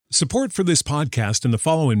Support for this podcast and the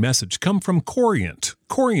following message come from Corient.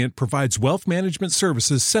 Corient provides wealth management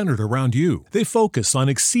services centered around you. They focus on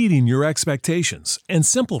exceeding your expectations and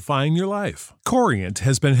simplifying your life. Corient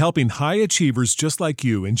has been helping high achievers just like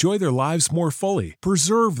you enjoy their lives more fully,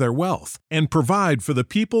 preserve their wealth, and provide for the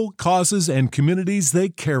people, causes, and communities they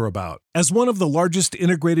care about. As one of the largest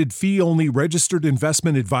integrated fee-only registered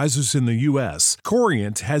investment advisors in the U.S.,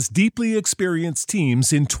 Corient has deeply experienced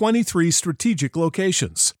teams in 23 strategic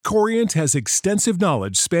locations. Corient has extensive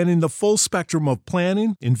knowledge spanning the full spectrum of planning,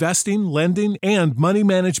 investing, lending, and money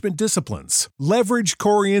management disciplines. Leverage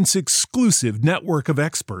Corient's exclusive network of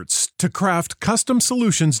experts to craft custom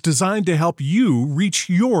solutions designed to help you reach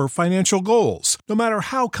your financial goals, no matter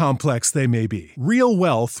how complex they may be. Real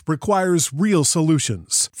wealth requires real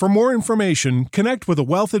solutions. For more information, connect with a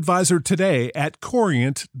wealth advisor today at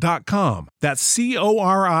Corient.com. That's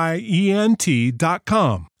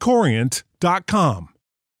Corient.com. Corient.com.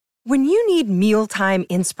 When you need mealtime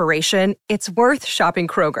inspiration, it's worth shopping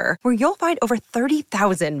Kroger, where you'll find over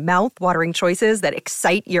 30,000 mouth-watering choices that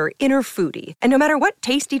excite your inner foodie. And no matter what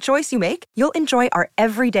tasty choice you make, you'll enjoy our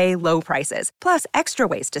everyday low prices, plus extra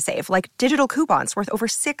ways to save, like digital coupons worth over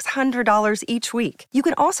 $600 each week. You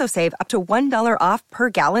can also save up to $1 off per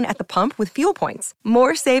gallon at the pump with fuel points.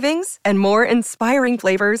 More savings and more inspiring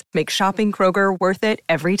flavors make shopping Kroger worth it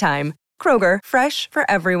every time. Kroger, fresh for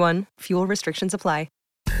everyone. Fuel restrictions apply.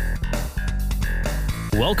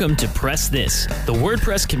 Welcome to Press This, the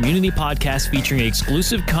WordPress community podcast featuring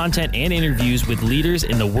exclusive content and interviews with leaders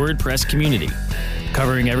in the WordPress community,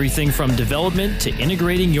 covering everything from development to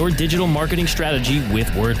integrating your digital marketing strategy with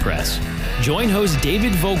WordPress. Join host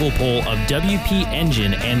David Vogelpohl of WP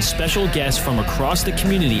Engine and special guests from across the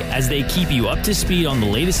community as they keep you up to speed on the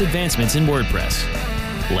latest advancements in WordPress.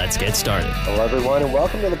 Let's get started. Hello, everyone, and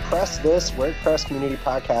welcome to the Press This WordPress Community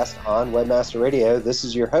Podcast on Webmaster Radio. This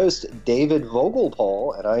is your host, David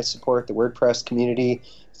Vogelpohl, and I support the WordPress community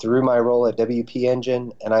through my role at WP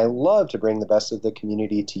Engine, and I love to bring the best of the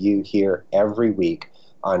community to you here every week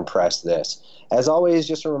on Press This. As always,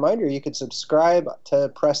 just a reminder, you can subscribe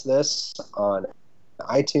to Press This on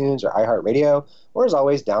iTunes or iHeartRadio, or as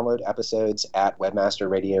always, download episodes at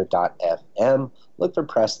webmasterradio.fm. Look for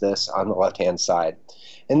Press This on the left-hand side.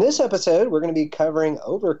 In this episode, we're going to be covering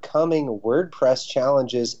overcoming WordPress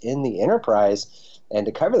challenges in the enterprise. And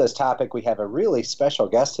to cover this topic, we have a really special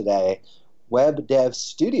guest today, Web Dev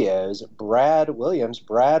Studios, Brad Williams.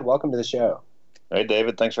 Brad, welcome to the show. Hey,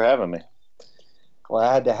 David. Thanks for having me.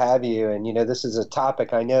 Glad to have you. And, this is a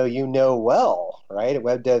topic I know you know well, right? At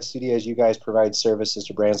Web Dev Studios, you guys provide services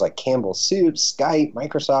to brands like Campbell Soup, Skype,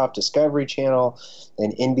 Microsoft, Discovery Channel,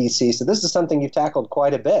 and NBC. So this is something you've tackled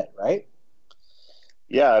quite a bit, right?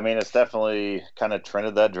 Yeah, I mean, it's definitely kind of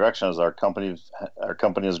trended that direction as our company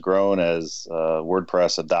has grown, as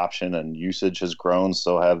WordPress adoption and usage has grown.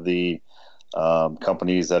 So have the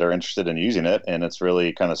companies that are interested in using it, and it's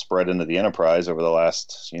really kind of spread into the enterprise over the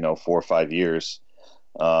last 4 or 5 years.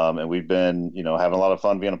 And we've been having a lot of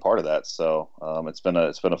fun being a part of that. So it's been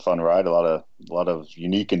a fun ride, a lot of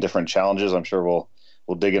unique and different challenges. I'm sure we'll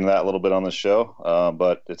dig into that a little bit on the show.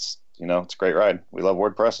 But it's a great ride. We love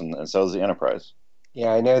WordPress, and so does the enterprise.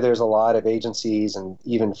 Yeah, I know there's a lot of agencies and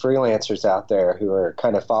even freelancers out there who are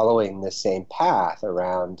kind of following this same path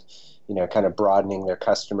around, kind of broadening their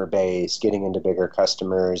customer base, getting into bigger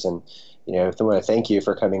customers. And, I want to thank you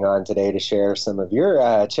for coming on today to share some of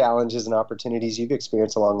your challenges and opportunities you've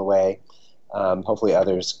experienced along the way. Hopefully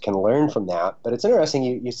others can learn from that. But it's interesting,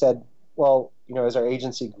 you said, well, as our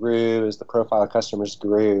agency grew, as the profile of customers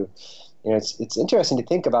grew, it's interesting to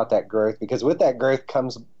think about that growth, because with that growth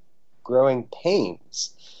comes growing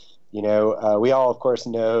pains. We all, of course,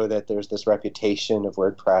 know that there's this reputation of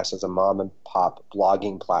WordPress as a mom-and-pop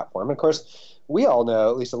blogging platform. Of course, we all know,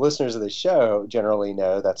 at least the listeners of the show generally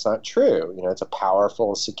know, that's not true. It's a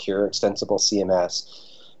powerful, secure, extensible CMS.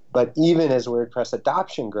 But even as WordPress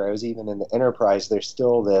adoption grows, even in the enterprise, there's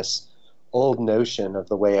still this old notion of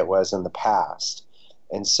the way it was in the past.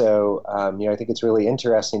 And so, I think it's really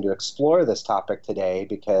interesting to explore this topic today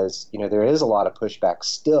because, there is a lot of pushback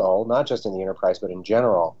still, not just in the enterprise, but in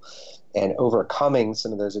general, and overcoming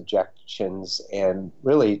some of those objections and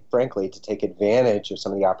really, frankly, to take advantage of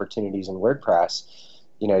some of the opportunities in WordPress,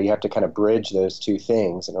 you have to kind of bridge those two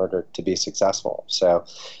things in order to be successful. So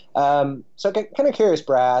kind of curious,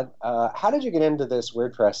 Brad, how did you get into this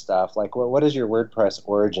WordPress stuff? Like, what is your WordPress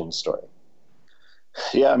origin story?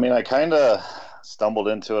 Yeah, I mean, I kind of stumbled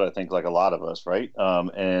into it, I think, like a lot of us, right?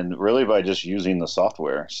 And really by just using the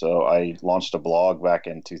software. So I launched a blog back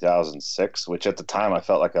in 2006, which at the time I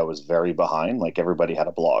felt like I was very behind. Like everybody had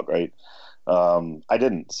a blog, right? I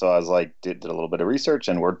didn't. So I was like, did a little bit of research,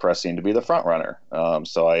 and WordPress seemed to be the front runner.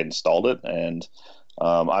 So I installed it, and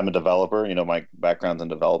I'm a developer. My background's in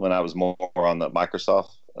development. I was more on the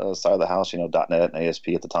Microsoft side of the house, .NET and ASP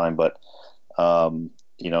at the time. But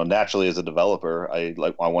naturally as a developer, I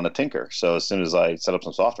want to tinker. So as soon as I set up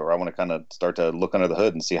some software, I want to kind of start to look under the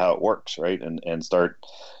hood and see how it works, right? And start,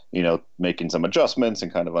 making some adjustments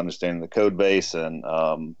and kind of understanding the code base. And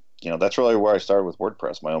that's really where I started with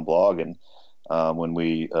WordPress, my own blog. And when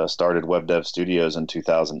we started Web Dev Studios in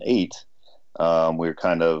 2008, we were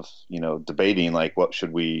kind of, debating like what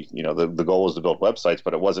should we, the goal was to build websites,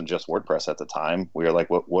 but it wasn't just WordPress at the time. We were like,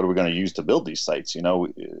 what are we going to use to build these sites?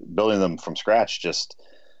 Building them from scratch just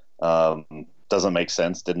doesn't make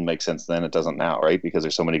sense. Didn't make sense then. It doesn't now, right? Because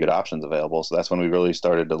there's so many good options available. So that's when we really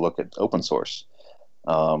started to look at open source.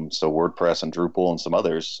 So WordPress and Drupal and some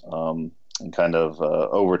others, and kind of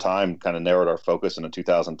over time kind of narrowed our focus. And in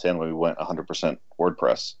 2010 when we went 100%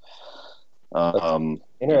 WordPress.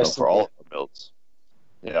 Interesting. For all of our builds.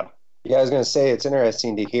 Yeah. Yeah, I was going to say it's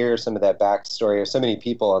interesting to hear some of that backstory of so many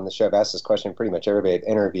people on the show. I've asked this question pretty much everybody I've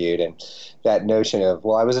interviewed, and that notion of,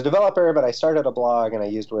 well, I was a developer, but I started a blog and I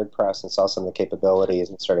used WordPress and saw some of the capabilities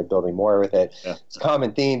and started building more with it. Yeah. It's a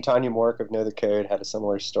common theme. Tanya Mork of Know the Code had a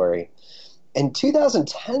similar story. In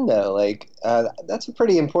 2010, though, that's a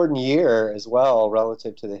pretty important year as well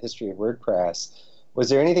relative to the history of WordPress. Was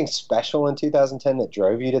there anything special in 2010 that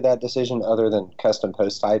drove you to that decision other than custom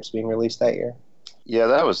post types being released that year? Yeah,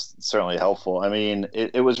 that was certainly helpful. I mean,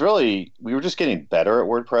 it was really, we were just getting better at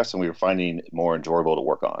WordPress and we were finding it more enjoyable to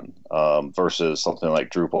work on versus something like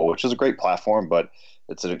Drupal, which is a great platform, but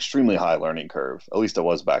it's an extremely high learning curve. At least it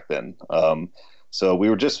was back then. So we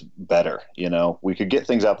were just better, we could get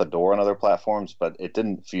things out the door on other platforms, but it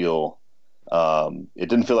didn't feel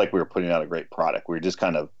like we were putting out a great product. We were just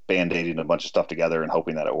kind of band-aiding a bunch of stuff together and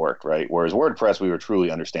hoping that it worked, right? Whereas WordPress, we were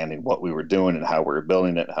truly understanding what we were doing and how we were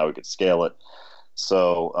building it and how we could scale it.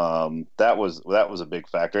 So that was a big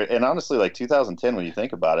factor. And honestly, like 2010, when you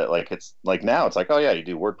think about it, it's like now it's like, oh yeah, you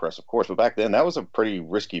do WordPress, of course. But back then that was a pretty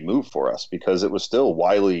risky move for us because it was still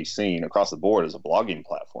widely seen across the board as a blogging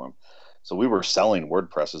platform. So we were selling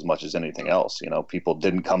WordPress as much as anything else. People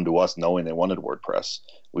didn't come to us knowing they wanted WordPress.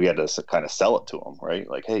 We had to kind of sell it to them, right?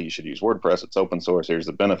 Like, hey, you should use WordPress. It's open source. Here's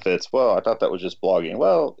the benefits. Well, I thought that was just blogging.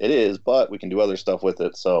 Well, it is, but we can do other stuff with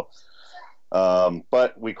it. So,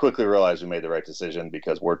 but we quickly realized we made the right decision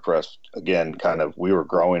because WordPress, again, we were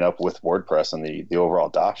growing up with WordPress and the overall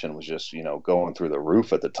adoption was just, going through the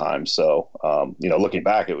roof at the time. So, looking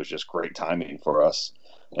back, it was just great timing for us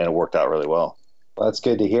and it worked out really well. Well, that's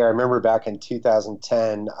good to hear. I remember back in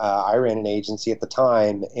 2010, I ran an agency at the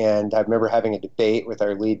time, and I remember having a debate with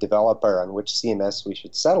our lead developer on which CMS we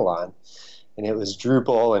should settle on. And it was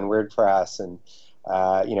Drupal and WordPress. And,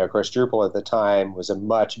 of course, Drupal at the time was a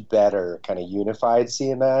much better kind of unified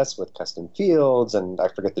CMS with custom fields, and I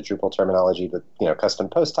forget the Drupal terminology, but, custom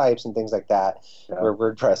post types and things like that, where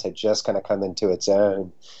WordPress had just kind of come into its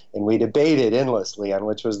own. And we debated endlessly on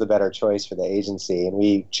which was the better choice for the agency, and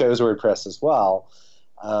we chose WordPress as well.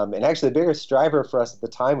 And actually, the biggest driver for us at the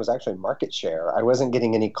time was actually market share. I wasn't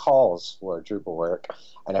getting any calls for Drupal work,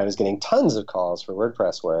 and I was getting tons of calls for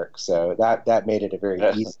WordPress work. So that made it a very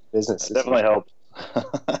easy business. It definitely helped.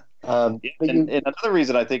 And another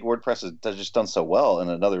reason I think WordPress has just done so well,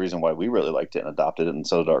 and another reason why we really liked it and adopted it, and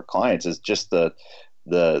so did our clients, is just the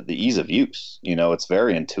ease of use. It's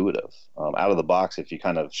very intuitive. Out of the box, if you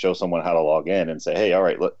kind of show someone how to log in and say, hey, all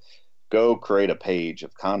right, look, go create a page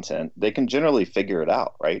of content, they can generally figure it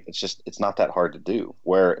out, right? It's not that hard to do.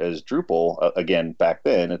 Whereas Drupal, again, back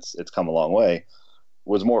then, it's come a long way,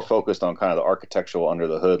 was more focused on kind of the architectural under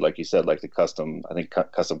the hood, like you said, like the custom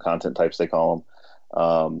content types they call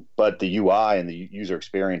them. But the UI and the user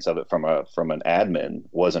experience of it from an admin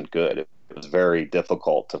wasn't good. It was very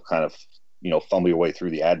difficult to kind of fumble your way through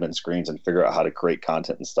the admin screens and figure out how to create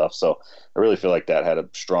content and stuff. So I really feel like that had a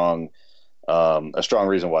strong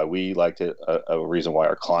reason why we liked it, a reason why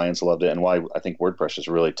our clients loved it, and why I think WordPress just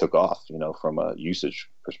really took off, from a usage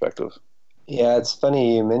perspective. Yeah, it's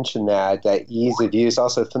funny you mentioned that ease of use,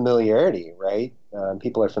 also familiarity, right?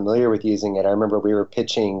 People are familiar with using it. I remember we were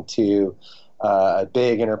pitching to a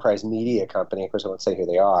big enterprise media company. Of course, I won't say who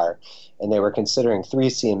they are. And they were considering 3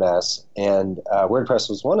 CMS, and WordPress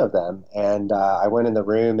was one of them. And I went in the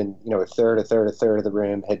room, and a third of the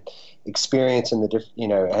room had experience in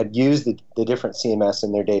had used the different CMS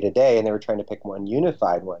in their day-to-day, and they were trying to pick one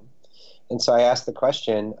unified one. And so I asked the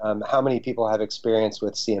question, how many people have experience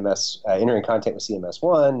with CMS, entering content with CMS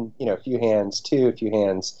 1, a few hands, 2, a few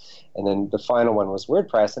hands, and then the final one was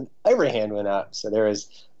WordPress, and every hand went up. So there was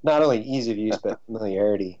not only ease of use, but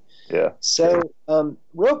familiarity. Yeah. So,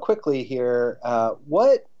 real quickly here,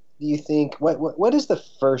 what do you think? What is the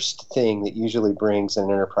first thing that usually brings an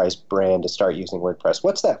enterprise brand to start using WordPress?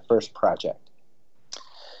 What's that first project?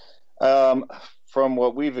 From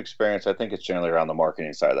what we've experienced, I think it's generally around the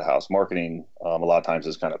marketing side of the house. Marketing, a lot of times,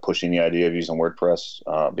 is kind of pushing the idea of using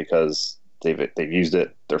WordPress because they've used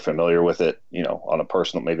it, they're familiar with it, on a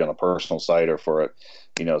personal site or for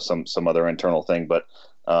some other internal thing. But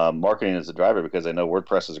marketing is the driver because they know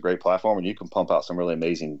WordPress is a great platform and you can pump out some really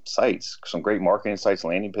amazing sites, some great marketing sites,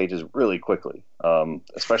 landing pages really quickly,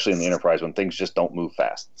 especially in the enterprise when things just don't move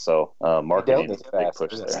fast. So marketing is a big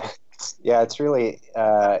push there. Yeah, it's really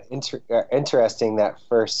interesting, that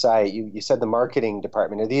first site. You said the marketing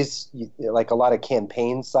department. Are these like a lot of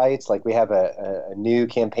campaign sites? Like we have a new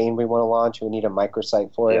campaign we want to launch, we need a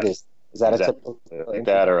microsite for it? Is that exactly. A typical like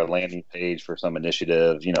that, or a landing page for some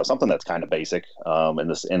initiative, something that's kind of basic in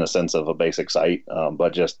the sense of a basic site,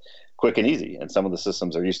 but just quick and easy. And some of the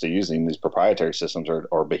systems they're used to using, these proprietary systems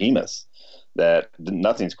or behemoths, that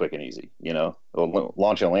nothing's quick and easy.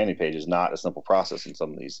 Launching a landing page is not a simple process in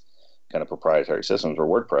some of these kind of proprietary systems. Or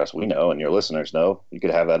WordPress, we know, and your listeners know, you could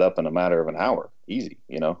have that up in a matter of an hour, easy.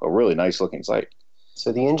 A really nice looking site.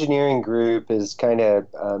 So the engineering group is kind of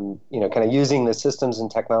using the systems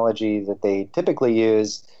and technology that they typically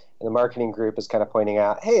use, and the marketing group is kind of pointing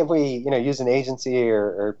out, hey, if we use an agency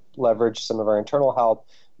or leverage some of our internal help,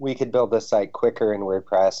 we could build this site quicker in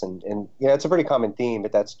WordPress. And it's a pretty common theme,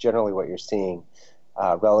 but that's generally what you're seeing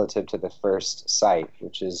relative to the first site,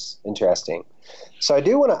 which is interesting. So I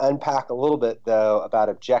do want to unpack a little bit, though, about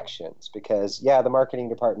objections, because, the marketing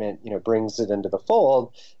department, brings it into the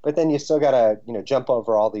fold, but then you still got to, jump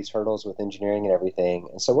over all these hurdles with engineering and everything.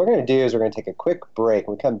 And so what we're going to do is we're going to take a quick break.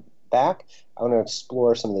 When we come back, I want to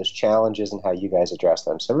explore some of those challenges and how you guys address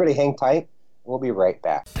them. So everybody hang tight. We'll be right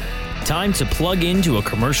back. Time to plug into a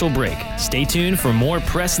commercial break. Stay tuned for more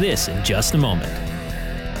Press This in just a moment.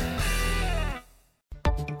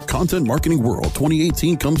 Content Marketing World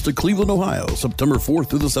 2018 comes to Cleveland, Ohio, September 4th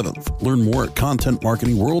through the 7th. Learn more at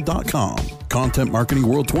contentmarketingworld.com. Content Marketing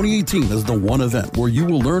World 2018 is the one event where you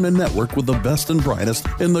will learn and network with the best and brightest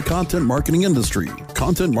in the content marketing industry.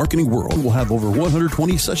 Content Marketing World will have over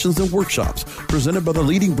 120 sessions and workshops presented by the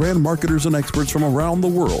leading brand marketers and experts from around the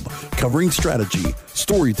world, covering strategy,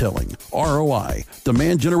 storytelling, ROI,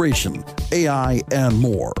 demand generation, AI, and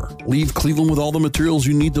more. Leave Cleveland with all the materials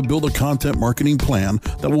you need to build a content marketing plan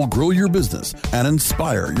that will grow your business and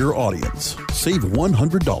inspire your audience. Save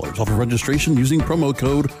 $100 off of registration using promo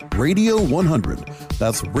code RADIO100.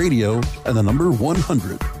 That's radio and the number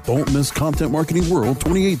 100. Don't miss Content Marketing World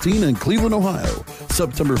 2018 in Cleveland, Ohio,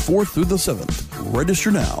 September 4th through the 7th. Register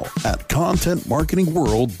now at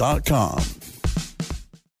contentmarketingworld.com.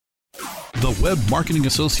 The Web Marketing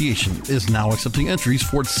Association is now accepting entries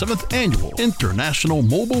for its 7th annual International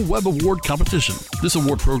Mobile Web Award competition. This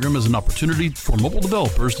award program is an opportunity for mobile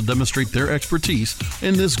developers to demonstrate their expertise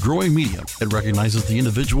in this growing medium. It recognizes the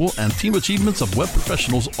individual and team achievements of web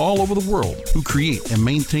professionals all over the world who create and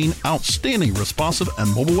maintain outstanding responsive and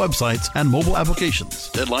mobile websites and mobile applications.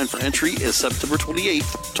 Deadline for entry is September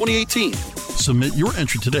 28th, 2018. Submit your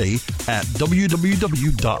entry today at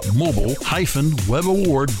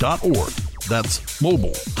www.mobile-webaward.org. That's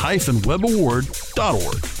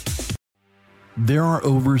mobile-webaward.org. There are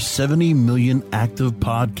over 70 million active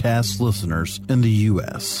podcast listeners in the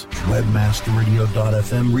U.S.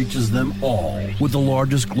 Webmasterradio.fm reaches them all with the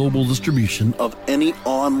largest global distribution of any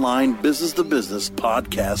online business-to-business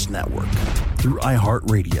podcast network. Through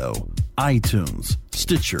iHeartRadio, iTunes,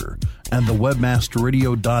 Stitcher, and the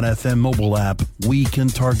Webmasterradio.fm mobile app, we can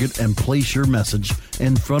target and place your message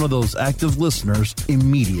in front of those active listeners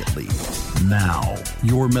immediately. Now,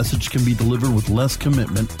 your message can be delivered with less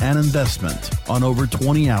commitment and investment on over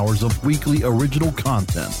 20 hours of weekly original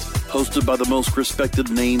content, hosted by the most respected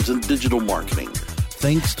names in digital marketing,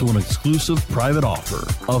 thanks to an exclusive private offer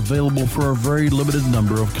available for a very limited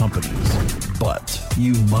number of companies. But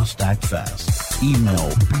you must act fast. Email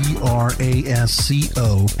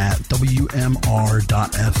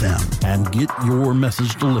brasco@wmr.fm and get your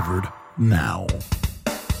message delivered now.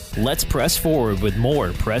 Let's press forward with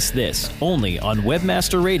more Press This, only on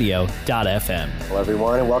webmasterradio.fm. Hello,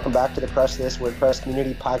 everyone, and welcome back to the Press This WordPress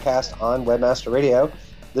Community Podcast on Webmaster Radio.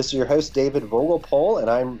 This is your host, David Vogelpohl, and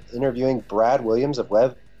I'm interviewing Brad Williams of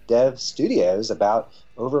Web Dev Studios about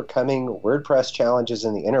overcoming WordPress challenges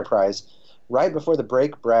in the enterprise. Right before the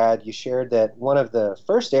break, Brad, you shared that one of the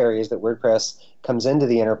first areas that WordPress comes into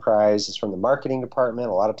the enterprise is from the marketing department,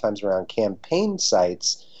 a lot of times around campaign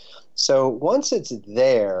sites. So once it's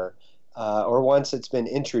there, or once it's been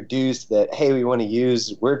introduced that, hey, we want to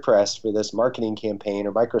use WordPress for this marketing campaign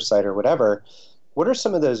or microsite or whatever, what are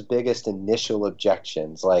some of those biggest initial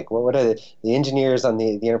objections? Like, what are the engineers on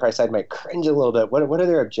the enterprise side might cringe a little bit. What are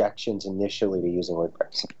their objections initially to using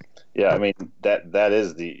WordPress? Yeah, I mean, that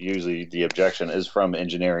is usually the objection is from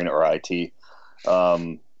engineering or IT,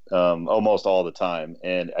 almost all the time.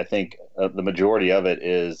 And I think the majority of it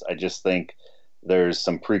is, I just think there's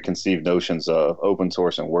some preconceived notions of open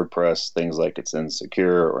source and WordPress, things like it's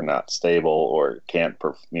insecure or not stable or can't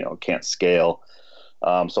scale.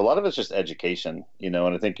 So a lot of it's just education, and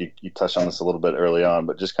I think you touched on this a little bit early on,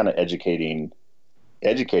 but just kind of educating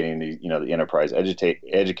the enterprise,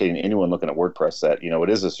 educating anyone looking at WordPress that, it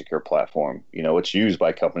is a secure platform. It's used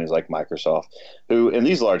by companies like Microsoft, who, in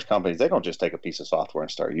these large companies, they don't just take a piece of software and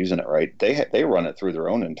start using it, right? They run it through their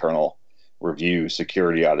own internal review,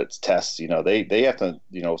 security audits, tests. They have to,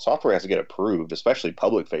 software has to get approved, especially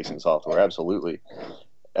public facing software, absolutely,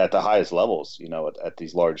 at the highest levels, at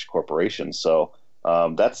these large corporations. So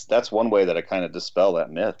that's one way that I kind of dispel that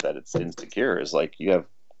myth that it's insecure, is like you have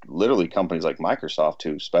literally companies like Microsoft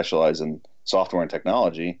who specialize in software and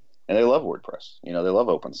technology, and they love WordPress. They love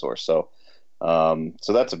open source. So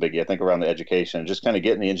that's a biggie, I think, around the education, just kind of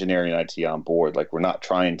getting the engineering and IT on board. Like, we're not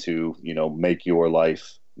trying to, make your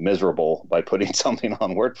life miserable by putting something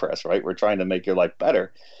on WordPress, right? We're trying to make your life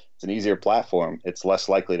better. It's an easier platform. It's less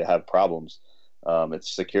likely to have problems.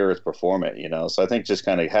 It's secure, it's performant, So I think just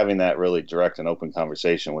kind of having that really direct and open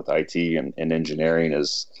conversation with IT and engineering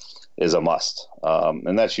is a must.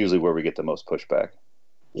 And that's usually where we get the most pushback.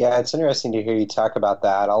 Yeah, it's interesting to hear you talk about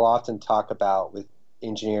that. I'll often talk about with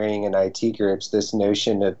engineering and IT groups this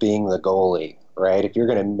notion of being the goalie, right? If you're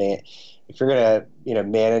going to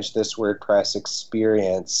manage this WordPress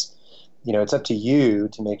experience, it's up to you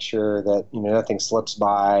to make sure that nothing slips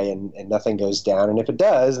by and nothing goes down. And if it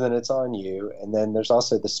does, then it's on you. And then there's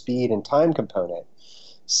also the speed and time component.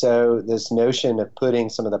 So this notion of putting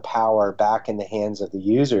some of the power back in the hands of the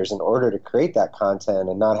users in order to create that content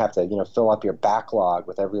and not have to fill up your backlog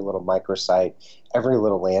with every little microsite, every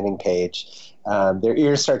little landing page, their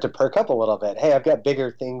ears start to perk up a little bit. Hey, I've got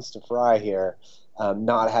bigger things to fry here.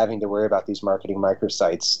 Not having to worry about these marketing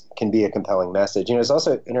microsites can be a compelling message. It's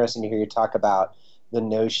also interesting to hear you talk about the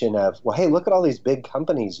notion of, well, hey, look at all these big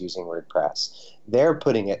companies using WordPress. They're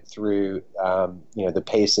putting it through, the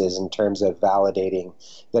paces in terms of validating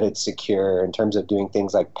that it's secure, in terms of doing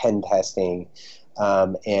things like pen testing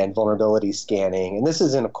and vulnerability scanning. And this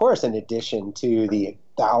is, of course, in addition to the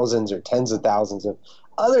thousands or tens of thousands of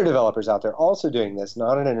other developers out there also doing this,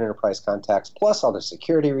 not in an enterprise context, plus all the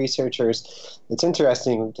security researchers. It's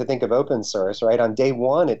interesting to think of open source, right? On day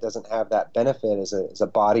one, it doesn't have that benefit as a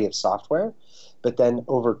body of software. But then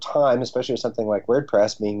over time, especially with something like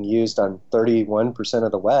WordPress being used on 31%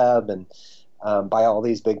 of the web and by all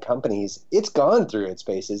these big companies, it's gone through its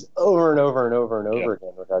paces over and over and over and over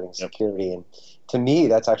again regarding security. And to me,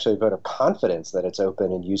 that's actually a vote of confidence that it's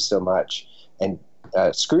open and used so much and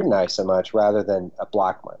scrutinized so much rather than a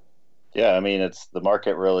black mark. Yeah, I mean, it's the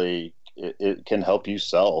market really. It can help you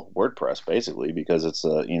sell WordPress basically because it's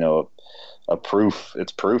a proof.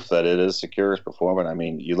 It's proof that it is secure, it's performant. I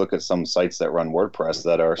mean, you look at some sites that run WordPress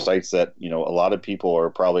that are sites that a lot of people are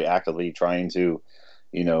probably actively trying to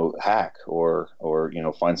hack or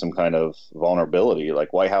find some kind of vulnerability.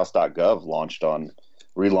 Like whitehouse.gov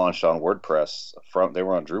relaunched on WordPress. They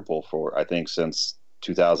were on Drupal for I think since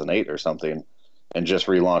 2008 or something, and just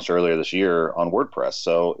relaunched earlier this year on WordPress.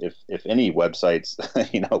 So if any website's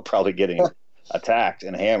probably getting attacked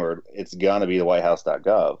and hammered, it's gonna be the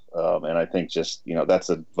whitehouse.gov. And I think just that's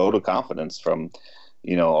a vote of confidence from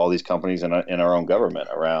all these companies in our own government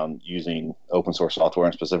around using open source software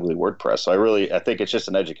and specifically WordPress. So I think it's just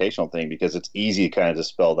an educational thing because it's easy to kind of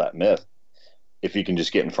dispel that myth if you can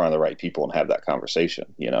just get in front of the right people and have that conversation,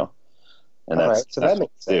 And all that's, right, so that's that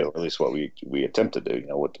makes what we do, sense. or at least what we attempt to do,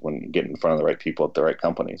 when you get in front of the right people at the right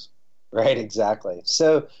companies. Right, exactly.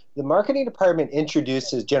 So the marketing department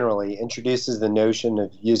introduces the notion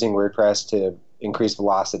of using WordPress to increase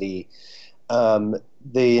velocity.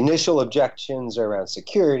 The initial objections are around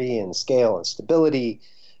security and scale and stability.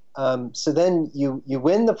 So then you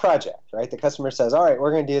win the project, right? The customer says, all right,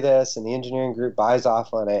 we're going to do this, and the engineering group buys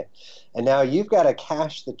off on it. And now you've got to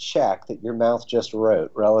cash the check that your mouth just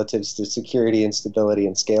wrote relative to security and stability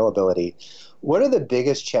and scalability. What are the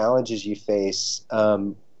biggest challenges you face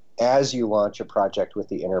as you launch a project with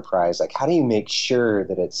the enterprise? Like, how do you make sure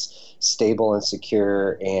that it's stable and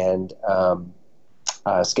secure and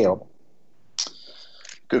scalable?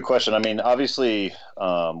 Good question. I mean, obviously,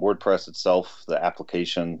 WordPress itself, the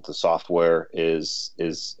application, the software is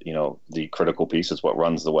the critical piece. It's what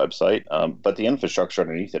runs the website. But the infrastructure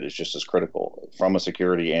underneath it is just as critical from a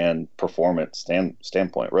security and performance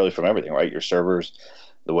standpoint. Really, from everything, right? Your servers,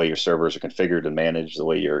 the way your servers are configured and managed, the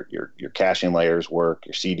way your caching layers work,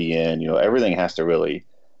 your CDN. Everything has to really.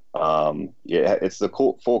 It's the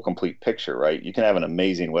full complete picture, right? You can have an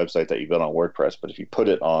amazing website that you build on WordPress, but if you put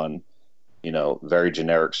it on very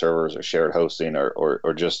generic servers or shared hosting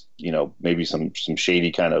or just, maybe some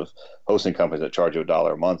shady kind of hosting companies that charge you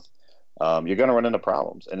 $1 a month, you're going to run into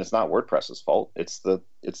problems. And it's not WordPress's fault. It's the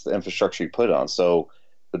infrastructure you put it on. So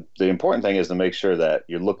the important thing is to make sure that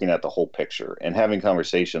you're looking at the whole picture and having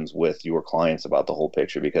conversations with your clients about the whole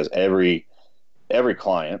picture, because every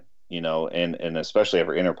client, and especially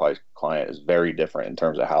every enterprise client is very different in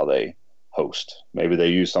terms of how they host. Maybe they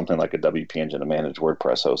use something like a WP Engine to manage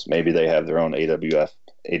WordPress host. Maybe they have their own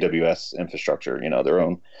AWS infrastructure, their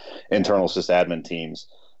own internal sysadmin teams.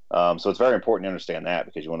 So it's very important to understand that,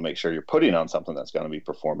 because you want to make sure you're putting on something that's going to be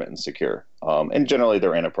performant and secure. And generally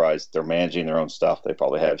they're enterprise, they're managing their own stuff. They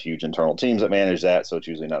probably have huge internal teams that manage that. So it's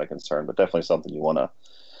usually not a concern, but definitely something you want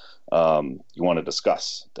to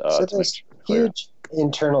discuss. So there's huge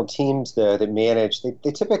internal teams though that manage,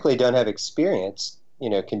 they typically don't have experience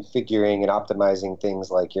configuring and optimizing things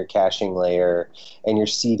like your caching layer and your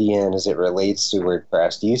CDN as it relates to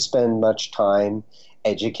WordPress. Do you spend much time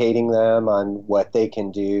educating them on what they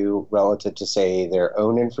can do relative to, say, their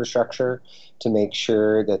own infrastructure to make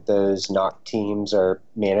sure that those NOC teams are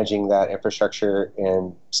managing that infrastructure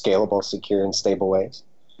in scalable, secure, and stable ways?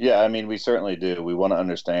 Yeah, I mean, we certainly do. We want to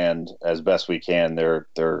understand as best we can their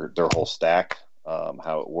whole stack.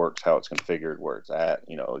 How it works, how it's configured, where it's at.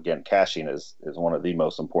 Again, caching is one of the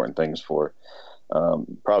most important things for,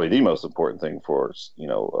 probably the most important thing for,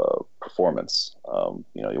 performance.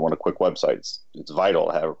 You want a quick website. It's vital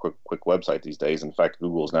to have a quick website these days. In fact,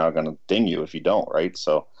 Google's now going to ding you if you don't, right?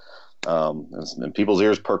 So, and people's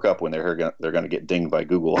ears perk up when they're going to get dinged by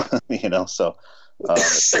Google,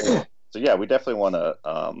 So yeah, we definitely want to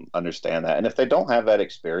understand that. And if they don't have that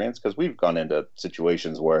experience, because we've gone into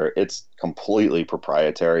situations where it's completely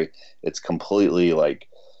proprietary, it's completely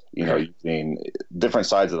using different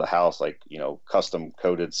sides of the house, custom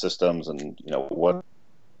coded systems and,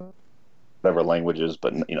 whatever languages,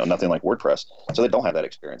 but, nothing like WordPress. So they don't have that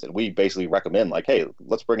experience. And we basically recommend hey,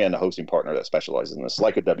 let's bring in a hosting partner that specializes in this,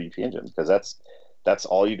 like a WP Engine, because that's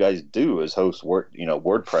all you guys do is host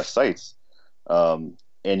WordPress sites.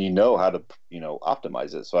 And how to,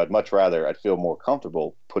 optimize it. So I'd feel more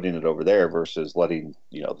comfortable putting it over there versus letting,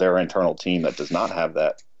 their internal team that does not have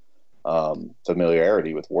that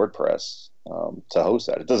familiarity with WordPress to host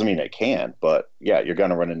that. It doesn't mean they can't, but yeah, you're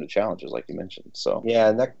going to run into challenges like you mentioned. So yeah,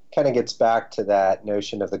 and that kind of gets back to that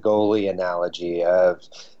notion of the goalie analogy of,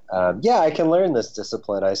 I can learn this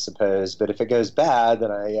discipline, I suppose, but if it goes bad,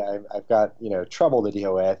 then I've got trouble to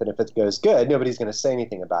deal with, and if it goes good, nobody's going to say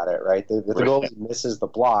anything about it, right? The goalie misses the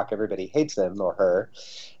block, everybody hates him or her,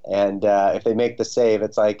 and if they make the save,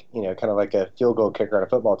 it's kind of like a field goal kicker on a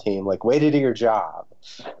football team, way to do your job,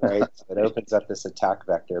 right? So it opens up this attack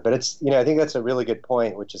vector. But it's I think that's a really good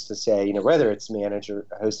point, which is to say whether it's manager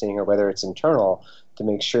hosting or whether it's internal, to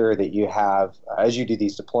make sure that you have, as you do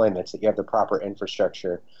these deployments, that you have the proper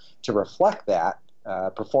infrastructure to reflect that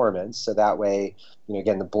performance. So that way,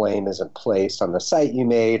 again, the blame isn't placed on the site you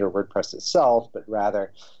made or WordPress itself, but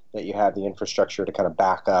rather that you have the infrastructure to kind of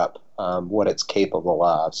back up what it's capable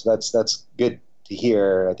of. So that's good to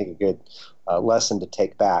hear. I think a good lesson to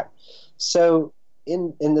take back. So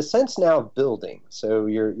in the sense now of building, so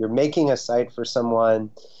you're making a site for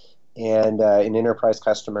someone and an enterprise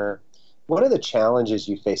customer. What are the challenges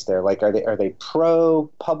you face there? Are they pro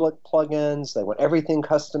public plugins? They want everything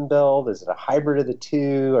custom built? Is it a hybrid of the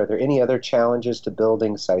two? Are there any other challenges to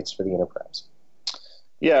building sites for the enterprise?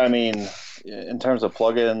 Yeah, I mean, in terms of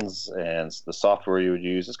plugins and the software you would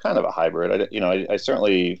use, it's kind of a hybrid. I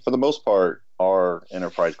certainly, for the most part, our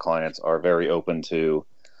enterprise clients are very open to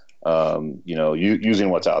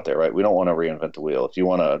using what's out there, right? We don't want to reinvent the wheel. If you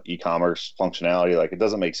want a e-commerce functionality, it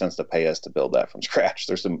doesn't make sense to pay us to build that from scratch.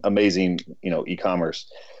 There's some amazing, e-commerce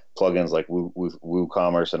plugins like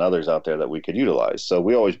WooCommerce and others out there that we could utilize. So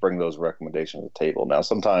we always bring those recommendations to the table. Now,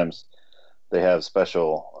 sometimes they have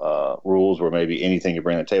special rules where maybe anything you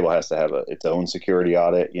bring to the table has to have its own security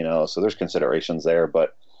audit, so there's considerations there.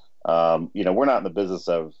 But, we're not in the business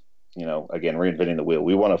of, again, reinventing the wheel.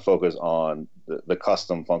 We want to focus on the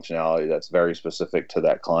custom functionality that's very specific to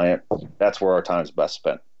that client. That's where our time's best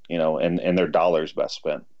spent, and their dollars best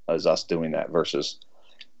spent is us doing that versus,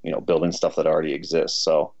 building stuff that already exists.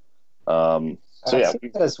 So, So I see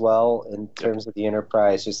that as well in terms of the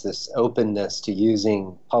enterprise, just this openness to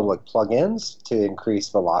using public plugins to increase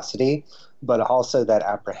velocity, but also that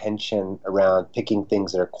apprehension around picking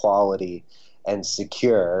things that are quality and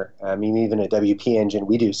secure. I mean, even at WP Engine,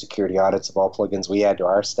 we do security audits of all plugins we add to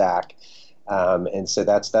our stack. And so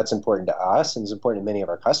that's important to us, and it's important to many of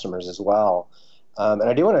our customers as well. And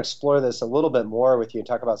I do want to explore this a little bit more with you and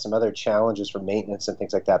talk about some other challenges for maintenance and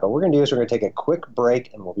things like that. But what we're going to do is we're going to take a quick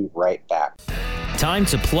break, and we'll be right back. Time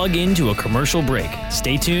to plug into a commercial break.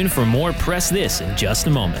 Stay tuned for more Press This in just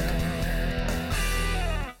a moment.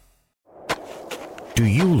 Do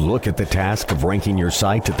you look at the task of ranking your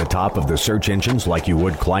site at the top of the search engines like you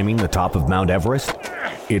would climbing the top of Mount Everest?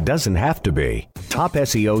 It doesn't have to be.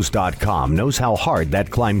 TopSEOs.com knows how hard that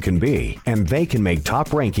climb can be, and they can make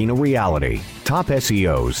top ranking a reality. Top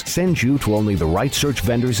SEOs sends you to only the right search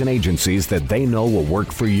vendors and agencies that they know will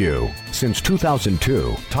work for you. Since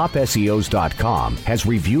 2002, TopSEOs.com has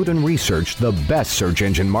reviewed and researched the best search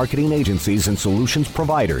engine marketing agencies and solutions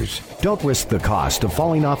providers. Don't risk the cost of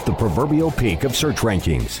falling off the proverbial peak of search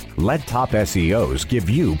rankings. Let Top SEOs give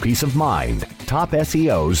you peace of mind.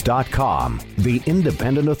 TopSEOs.com, the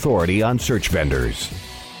independent authority on search vendors.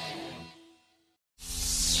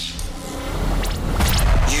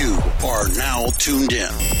 You are now tuned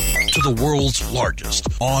in to the world's largest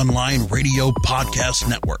online radio podcast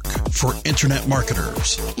network for internet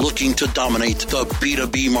marketers looking to dominate the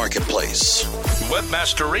B2B marketplace.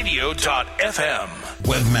 Webmasterradio.fm.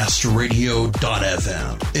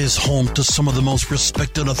 Webmasterradio.fm is home to some of the most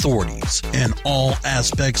respected authorities in all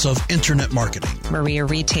aspects of internet marketing. Maria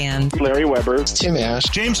Retan, Larry Weber, Tim Ash,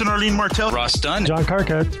 James and Arlene Martell, Ross Dunn, John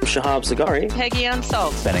Carcutt, Shahab Zagari, Peggy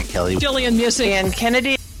Unsalt, Bennett Kelly, Jillian Music, and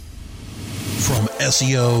Kennedy. From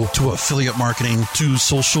SEO to affiliate marketing to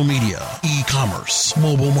social media, e-commerce,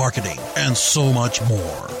 mobile marketing, and so much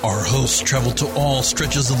more. Our hosts travel to all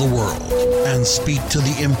stretches of the world and speak to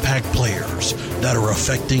the impact players that are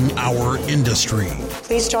affecting our industry.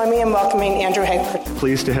 Please join me in welcoming Andrew Hagford.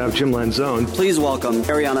 Pleased to have Jim Lanzone. Please welcome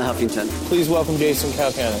Ariana Huffington. Please welcome Jason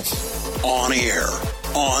Kalkanis. On air,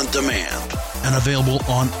 on demand, and available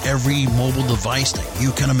on every mobile device that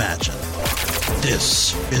you can imagine.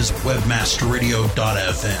 This is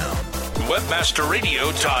Webmasterradio.fm.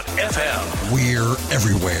 Webmasterradio.fm. We're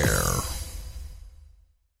everywhere.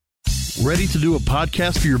 Ready to do a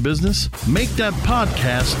podcast for your business? Make that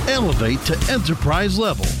podcast elevate to enterprise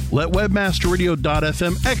level. Let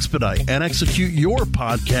Webmasterradio.fm expedite and execute your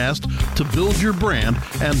podcast to build your brand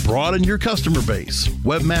and broaden your customer base.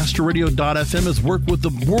 Webmasterradio.fm has worked with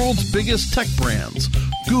the world's biggest tech brands,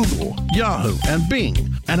 Google, Yahoo, and Bing,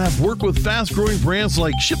 and have worked with fast-growing brands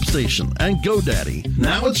like ShipStation and GoDaddy.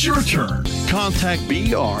 Now it's your turn. Contact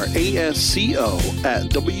BRASCO at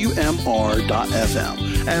WMR.fm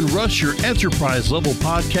and rush your enterprise-level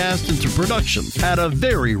podcast into production at a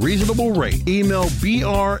very reasonable rate. Email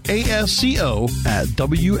BRASCO at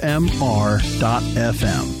WMR.fm.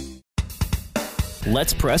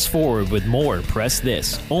 Let's press forward with more Press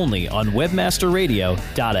This, only on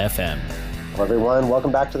WebmasterRadio.fm. Hello, everyone.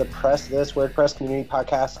 Welcome back to the Press This WordPress Community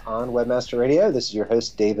Podcast on Webmaster Radio. This is your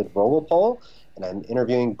host, David Vogelpohl, and I'm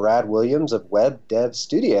interviewing Brad Williams of Web Dev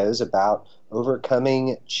Studios about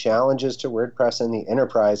overcoming challenges to WordPress in the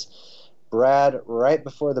enterprise. Brad, right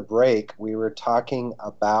before the break, we were talking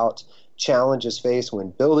about challenges faced when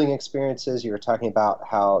building experiences. You were talking about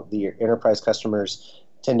how the enterprise customers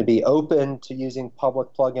tend to be open to using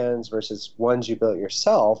public plugins versus ones you built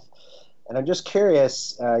yourself. And I'm just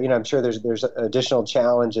curious, I'm sure there's additional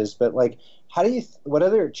challenges, but what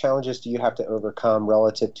other challenges do you have to overcome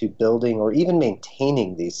relative to building or even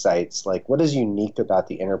maintaining these sites? Like, what is unique about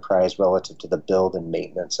the enterprise relative to the build and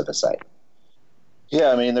maintenance of a site?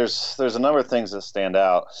 Yeah, I mean, there's a number of things that stand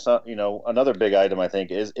out. So, another big item I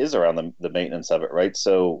think is around the maintenance of it, right?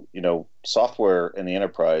 So, software in the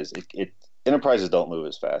enterprise, enterprises don't move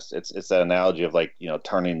as fast. It's that analogy of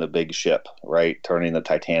turning the big ship, right? Turning the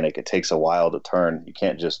Titanic. It takes a while to turn. You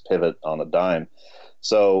can't just pivot on a dime.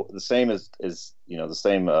 So the same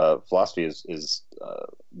philosophy is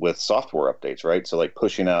with software updates, right? So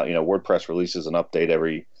pushing out, WordPress releases an update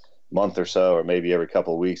every month or so, or maybe every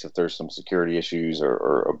couple of weeks if there's some security issues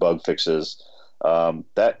or bug fixes.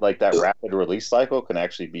 That rapid release cycle can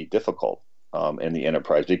actually be difficult in the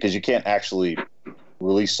enterprise because you can't actually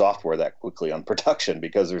release software that quickly on production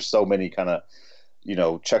because there's so many kind of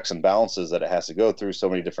checks and balances that it has to go through, so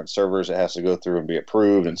many different servers it has to go through and be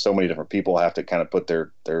approved, and so many different people have to kind of put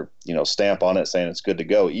their stamp on it saying it's good to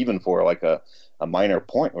go, even for a minor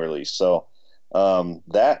point release. So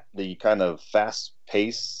that the kind of fast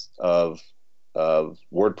pace of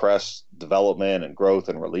WordPress development and growth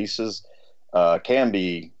and releases can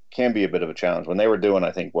be a bit of a challenge. When they were doing,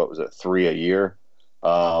 I think, what was it, 3 a year?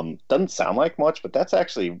 Doesn't sound like much, but that's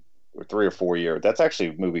actually, or 3 or 4 year. That's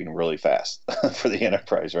actually moving really fast for the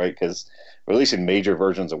enterprise, right? Because releasing major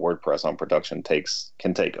versions of WordPress on production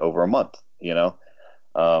can take over a month,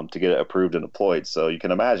 to get it approved and deployed. So you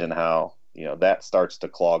can imagine how that starts to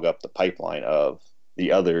clog up the pipeline of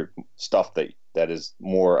the other stuff that is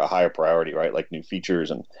more a higher priority, right? Like new features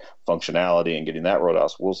and functionality and getting that rolled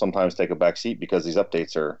out will sometimes take a back seat because these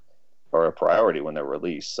updates are a priority when they're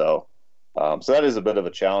released. So that is a bit of a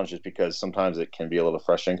challenge, just because sometimes it can be a little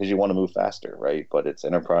frustrating because you want to move faster, right? But it's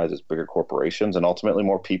enterprise, it's bigger corporations, and ultimately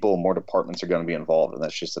more people, more departments are going to be involved, and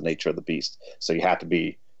that's just the nature of the beast. So you have to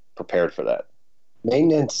be prepared for that.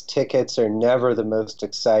 Maintenance tickets are never the most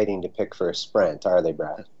exciting to pick for a sprint, are they,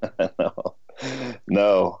 Brad?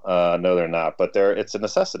 No, they're not. But it's a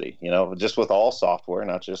necessity, just with all software,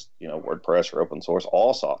 not just WordPress or open source.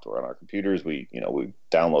 All software on our computers, we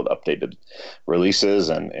download updated releases,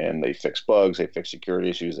 and they fix bugs, they fix security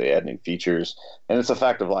issues, they add new features, and it's a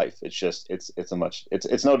fact of life. It's just it's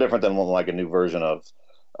no different than when like a new version of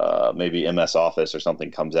maybe MS Office or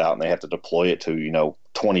something comes out and they have to deploy it to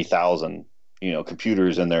 20,000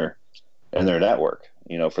 computers in their network,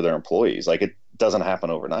 for their employees. Like, it doesn't happen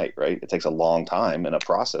overnight, right? It takes a long time and a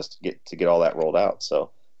process to get all that rolled out. So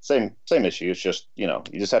same issue. It's just, you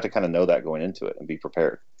just have to kind of know that going into it and be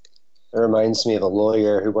prepared. It reminds me of a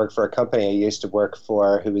lawyer who worked for a company I used to work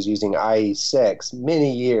for who was using IE6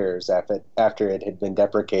 many years after it had been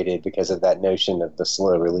deprecated because of that notion of the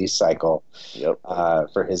slow release cycle. Yep.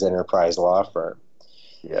 For his enterprise law firm.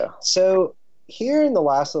 Yeah. So here in the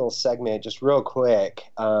last little segment, just real quick,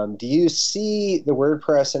 do you see the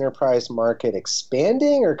WordPress enterprise market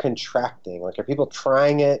expanding or contracting? Like, are people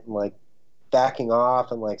trying it and like backing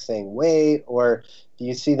off and like saying wait, or do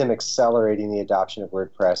you see them accelerating the adoption of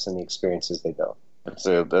WordPress and the experiences they build?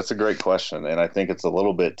 That's a great question, and I think it's a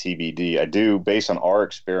little bit TBD. I do, based on our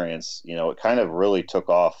experience, it kind of really took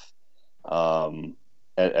off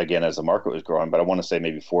again as the market was growing, but I want to say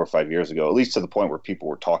maybe 4 or 5 years ago, at least to the point where people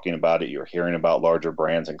were talking about it. You're hearing about larger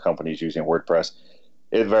brands and companies using WordPress.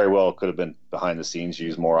 It very well could have been behind the scenes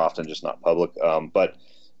used more often, just not public.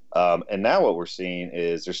 And now what we're seeing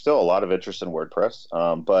is there's still a lot of interest in WordPress,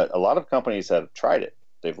 but a lot of companies have tried it.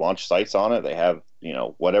 They've launched sites on it. They have,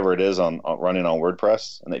 whatever it is on running on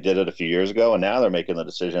WordPress, and they did it a few years ago, and now they're making the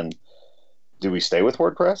decision, do we stay with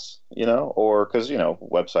WordPress, or because,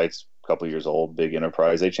 websites a couple of years old, big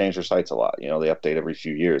enterprise, they change their sites a lot. They update every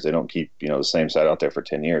few years. They don't keep, the same site out there for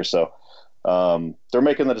 10 years. So they're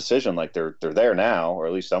making the decision, like they're there now, or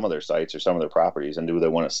at least some of their sites or some of their properties, and do they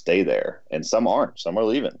want to stay there? And some aren't. Some are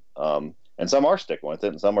leaving. And some are sticking with it,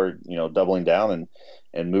 and some are, doubling down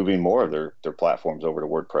and moving more of their platforms over to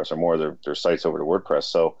WordPress, or more of their sites over to WordPress.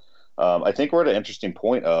 So I think we're at an interesting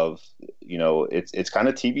point of, it's kind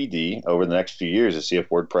of TBD over the next few years to see if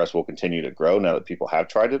WordPress will continue to grow now that people have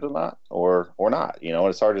tried it or not, or not. And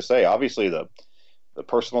it's hard to say. Obviously, the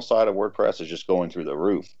personal side of WordPress is just going through the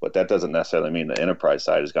roof, but that doesn't necessarily mean the enterprise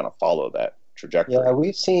side is going to follow that trajectory. Yeah,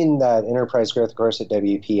 we've seen that enterprise growth, of course, at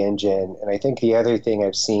WP Engine. And I think the other thing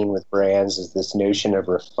I've seen with brands is this notion of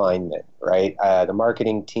refinement, right? The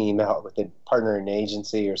marketing team out with a partner in an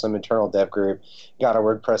agency or some internal dev group got a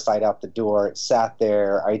WordPress site out the door. It sat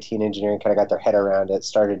there. IT and engineering kind of got their head around it,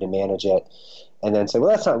 started to manage it, and then said, well,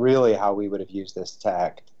 that's not really how we would have used this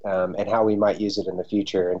tech and how we might use it in the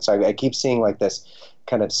future. And so I keep seeing like this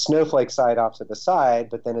kind of snowflake site off to the side,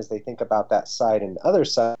 but then as they think about that site and other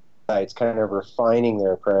sites, kind of refining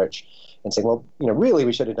their approach and saying, well, really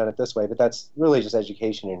we should have done it this way, but that's really just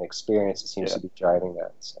education and experience that seems to be driving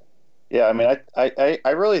that. So. Yeah, I mean, I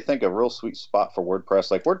really think a real sweet spot for WordPress.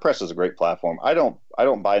 Like, WordPress is a great platform. I don't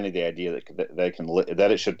buy into the idea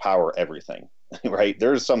that it should power everything, right?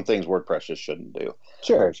 There's some things WordPress just shouldn't do.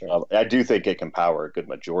 Sure. I do think it can power a good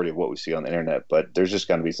majority of what we see on the internet, but there's just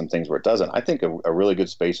going to be some things where it doesn't. I think a really good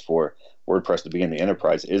space for WordPress to be in the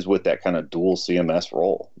enterprise is with that kind of dual CMS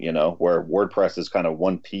role, where WordPress is kind of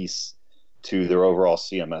one piece to their overall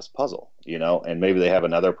CMS puzzle, and maybe they have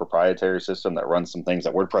another proprietary system that runs some things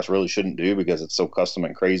that WordPress really shouldn't do because it's so custom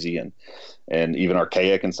and crazy and even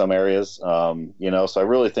archaic in some areas, so I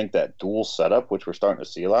really think that dual setup, which we're starting to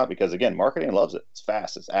see a lot, because again, marketing loves it. It's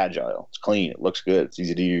fast, it's agile, it's clean, it looks good, it's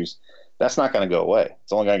easy to use. That's not going to go away.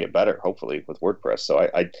 It's only going to get better, hopefully, with WordPress. So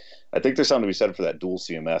I think there's something to be said for that dual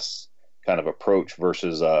CMS kind of approach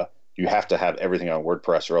versus you have to have everything on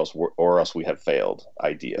WordPress or else we have failed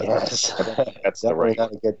idea. Yes. That's the right.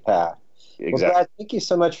 Not a good path. Exactly. Well, Brad, thank you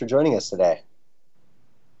so much for joining us today.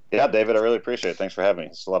 Yeah, David, I really appreciate it. Thanks for having me.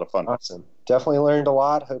 It's a lot of fun. Awesome. Definitely learned a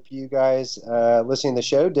lot. Hope you guys listening to the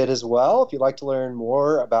show did as well. If you'd like to learn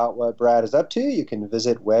more about what Brad is up to, you can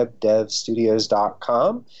visit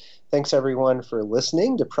webdevstudios.com. Thanks, everyone, for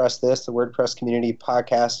listening to Press This, the WordPress community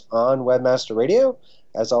podcast on Webmaster Radio.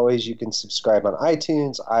 As always, you can subscribe on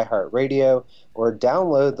iTunes, iHeartRadio, or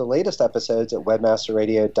download the latest episodes at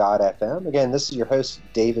webmasterradio.fm. Again, this is your host,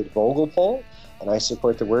 David Vogelpohl, and I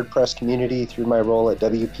support the WordPress community through my role at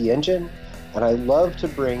WP Engine, and I love to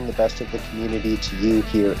bring the best of the community to you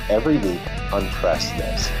here every week on Press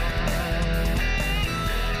This.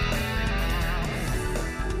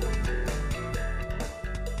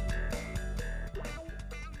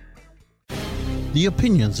 The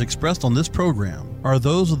opinions expressed on this program are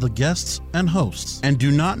those of the guests and hosts and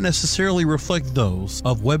do not necessarily reflect those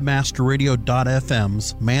of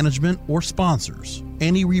WebmasterRadio.fm's management or sponsors.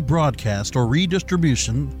 Any rebroadcast or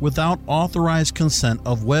redistribution without authorized consent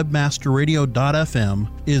of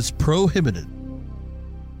WebmasterRadio.fm is prohibited.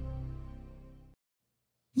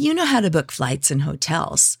 You know how to book flights and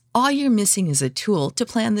hotels. All you're missing is a tool to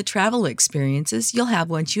plan the travel experiences you'll have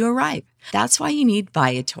once you arrive. That's why you need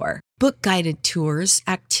Viator. Book guided tours,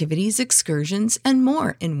 activities, excursions, and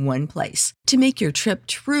more in one place to make your trip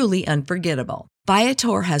truly unforgettable.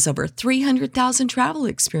 Viator has over 300,000 travel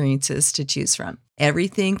experiences to choose from.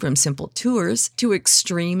 Everything from simple tours to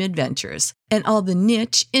extreme adventures and all the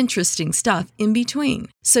niche, interesting stuff in between.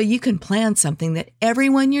 So you can plan something that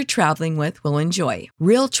everyone you're traveling with will enjoy.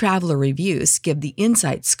 Real traveler reviews give the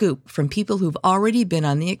inside scoop from people who've already been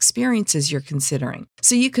on the experiences you're considering.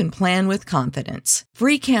 So you can plan with confidence.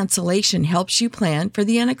 Free cancellation helps you plan for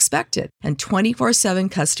the unexpected. And 24/7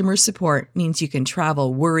 customer support means you can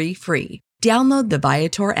travel worry-free. Download the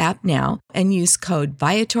Viator app now and use code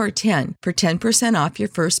Viator10 for 10% off your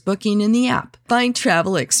first booking in the app. Find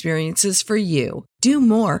travel experiences for you. Do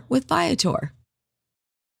more with Viator.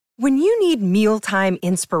 When you need mealtime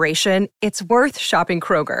inspiration, it's worth shopping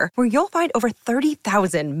Kroger, where you'll find over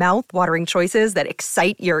 30,000 mouth-watering choices that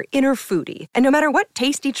excite your inner foodie. And no matter what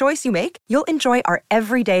tasty choice you make, you'll enjoy our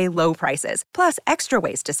everyday low prices, plus extra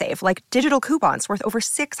ways to save, like digital coupons worth over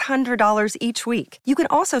 $600 each week. You can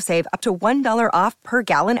also save up to $1 off per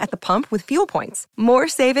gallon at the pump with fuel points. More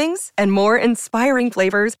savings and more inspiring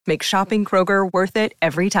flavors make shopping Kroger worth it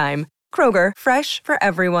every time. Kroger, fresh for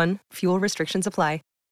everyone. Fuel restrictions apply.